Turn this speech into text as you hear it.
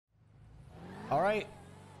All right.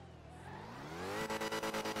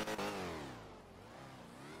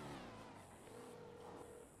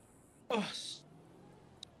 Oh,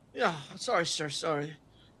 yeah, sorry, sir, sorry.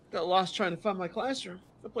 Got lost trying to find my classroom.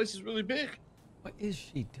 The place is really big. What is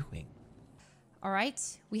she doing? All right,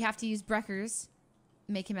 we have to use Breckers.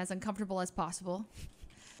 Make him as uncomfortable as possible.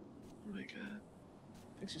 Oh my god.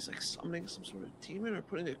 I think she's like summoning some sort of demon or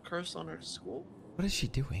putting a curse on her school. What is she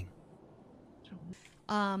doing?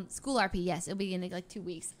 School RP, yes, it'll be in like 2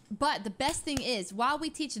 weeks. But the best thing is, while we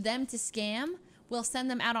teach them to scam, we'll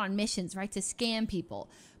send them out on missions, right, to scam people.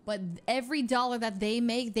 But every dollar that they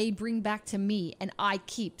make, they bring back to me, and I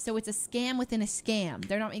keep. So it's a scam within a scam.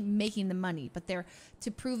 They're not making the money, but they're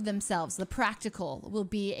to prove themselves. The practical will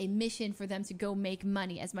be a mission for them to go make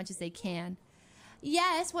money as much as they can.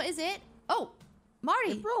 Yes, what is it? Oh,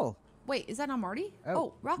 Marty. Hey, bro. Wait, is that not Marty?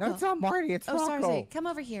 Oh, Rocko. No, it's not Marty. It's Rocko. Sorry. Come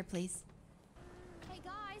over here, please. Hey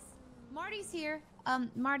guys, Marty's here.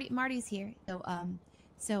 Marty's here.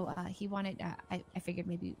 So, he wanted. I figured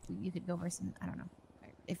maybe you could go over some. I don't know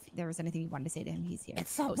if there was anything you wanted to say to him. He's here.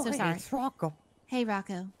 It's not so Marty. sorry. It's Rocko. Hey,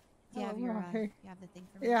 Rocko. Do you have your? Hey. You have the thing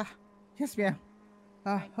for me? Yeah. Yes, ma'am.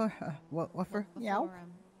 Right. What for? Before, Meow.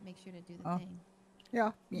 make sure to do the thing.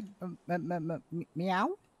 Yeah.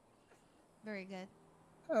 Meow. Very good.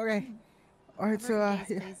 Okay. All right. So, yeah.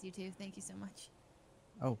 Please, you too. Thank you so much.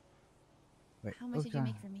 Oh. Wait. How much did you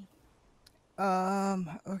make for me?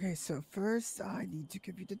 Okay. So first, I need to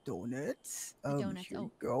give you the donuts. Donuts. Here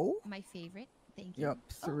you go. My favorite. Thank you. Yep.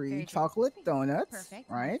 Oh, 3 chocolate donuts. Perfect.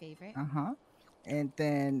 Right. My favorite. And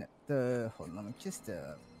then hold on. Let me just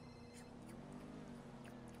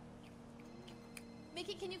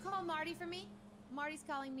Mickey, can you call Marty for me? Marty's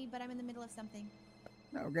calling me, but I'm in the middle of something.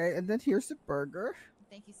 Okay. And then here's the burger.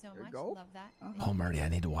 Thank you so There much. you go. Love that. Oh, Marty, I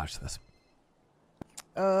need to watch this.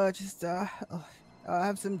 Just I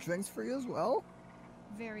have some drinks for you as well.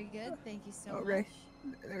 Very good. Thank you so Okay.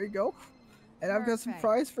 much. There you go. And I've got some Perfect.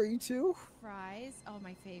 fries for you too. Fries. Oh,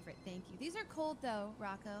 my favorite. Thank you. These are cold though,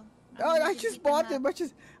 Rocco. Oh, I just bought them.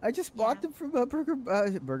 I just bought them from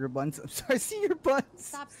Burger Buns. I'm sorry, Senior Buns.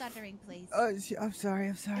 Stop stuttering, please. I'm sorry.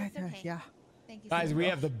 It's okay. Yeah. Thank you. Guys, so we much.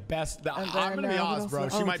 have the best. I'm And gonna then, be what honest, else? bro.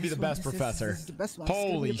 She Oh, might be this the one, best this professor. is the best one. It's gonna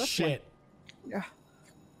be Holy the best shit. Yeah.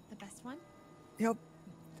 The best one. Yep.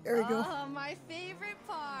 There you go. Oh, my favorite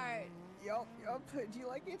part. Yep. Do you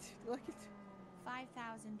like it?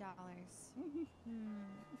 $5,000.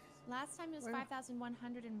 Last time it was Well-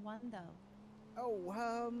 5,101 though. Oh,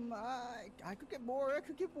 I could get more.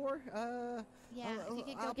 Yeah, if you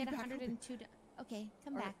could I'll go be get back. 102. Okay,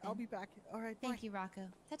 come All back right, then. I'll be back. All right. Thank bye. you, Rocco.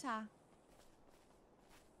 Ta-ta.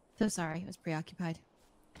 So sorry, I was preoccupied.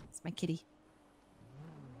 It's my kitty.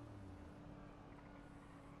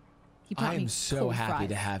 He brought I me am so cold happy fries.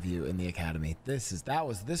 to have you in the academy.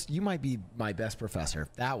 You might be my best professor.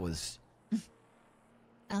 That was.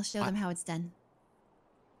 I'll show them how it's done.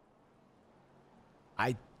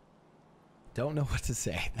 I don't know what to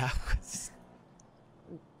say. That was.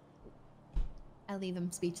 I'll leave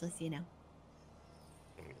them speechless, you know.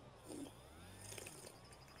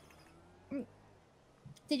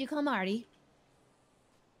 Did you call Marty?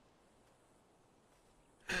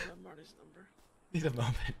 I don't have Marty's number. Need a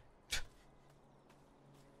moment.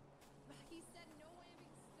 He said no way of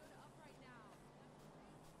being stood up right now.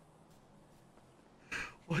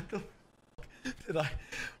 What the fuck did I,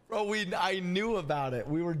 bro? I knew about it.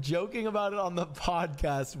 We were joking about it on the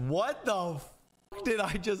podcast. What the fuck did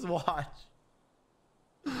I just watch?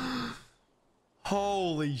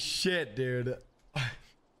 Holy shit, dude.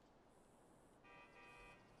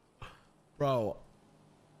 Bro.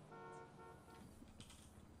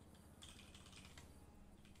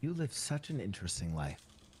 You live such an interesting life.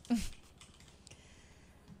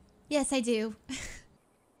 Yes, I do.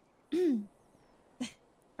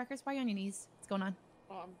 Breckers, why are you on your knees? What's going on?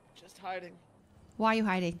 Oh, I'm just hiding. Why are you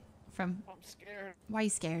hiding from? I'm scared. Why are you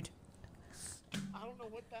scared? I don't know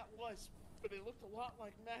what that was, but it looked a lot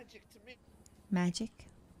like magic to me. Magic?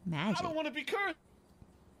 Magic? I don't want to be cursed.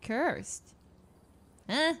 Cursed?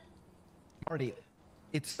 Huh? Marty,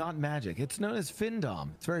 it's not magic. It's known as Findom.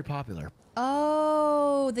 It's very popular.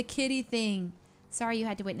 Oh, the kitty thing. Sorry you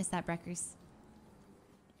had to witness that, Breckers.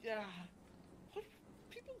 Yeah. What?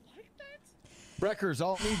 People like that? Breckers,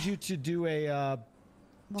 I'll need you to do a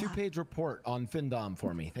 2-page report on Findom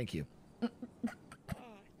for me. Thank you. Oh,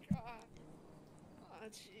 God. Oh,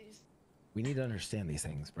 jeez. We need to understand these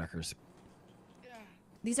things, Breckers. Yeah.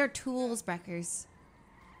 These are tools, Breckers.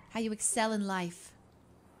 How you excel in life.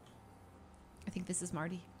 I think this is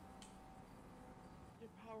Marty. Your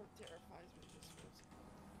power terrifies me, Miss Fuslie.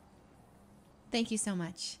 Thank you so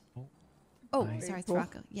much. Oh. Oh, Hi. sorry, it's April.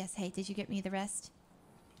 Rocko. Yes, hey, did you get me the rest?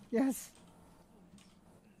 Yes.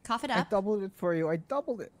 Cough it I up. doubled it for you. I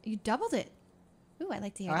doubled it. You doubled it. Ooh, I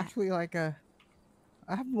like to hear that. Actually, like I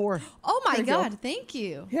have more. Oh my There you go. God, thank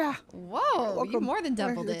you. Yeah. Whoa, you Welcome. more than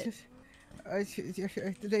doubled it.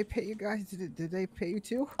 Did they pay you guys? Did they pay you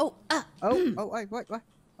too? Oh, What?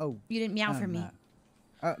 Oh. you didn't meow for me.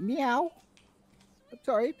 Meow. I'm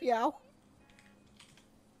sorry, meow.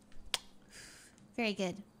 Very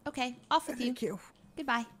good. Okay, off with you. Thank you.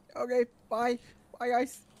 Goodbye. Okay, bye. Bye,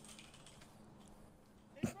 guys.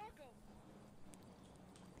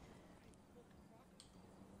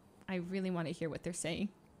 I really want to hear what they're saying.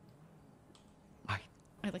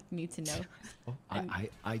 I need to know. Oh, I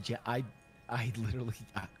literally.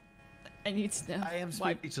 I need to know. I am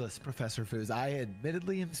Why- speechless, Professor Foos. I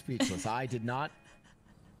admittedly am speechless. I did not.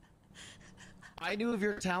 I knew of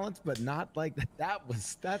your talents, but not like that.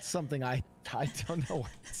 That's something I don't know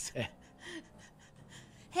what to say.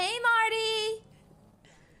 Hey, Marty.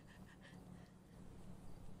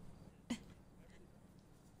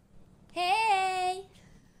 Hey.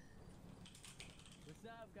 What's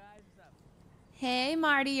up, guys? What's up? Hey,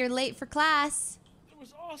 Marty, you're late for class. It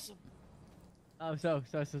was awesome. I'm so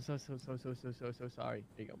sorry.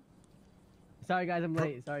 There you go. Sorry, guys. I'm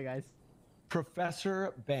late. Sorry, guys.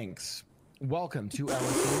 Professor Banks, welcome to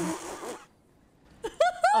LSU.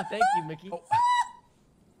 Oh, thank you, Mickey.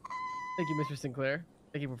 Thank you, Mr. Sinclair.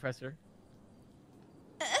 Thank you, Professor.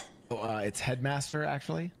 It's Headmaster,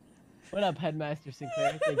 actually. What up, Headmaster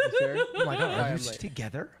Sinclair? Thank you, sir. Oh my God, Sorry, are I'm you late. What?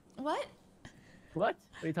 together? What? What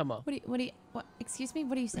are you talking about? What? Excuse me?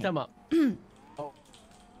 What are you What saying? are you talking about?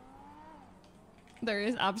 There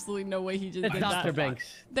is absolutely no way he just It's did Dr. that. Banks.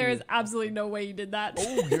 There is absolutely no way he did that.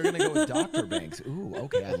 Oh, you're gonna go with Dr. Banks. Ooh,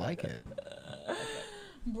 okay, I like it.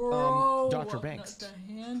 Bro. Dr. Banks. Not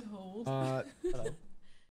the handhold. Hello.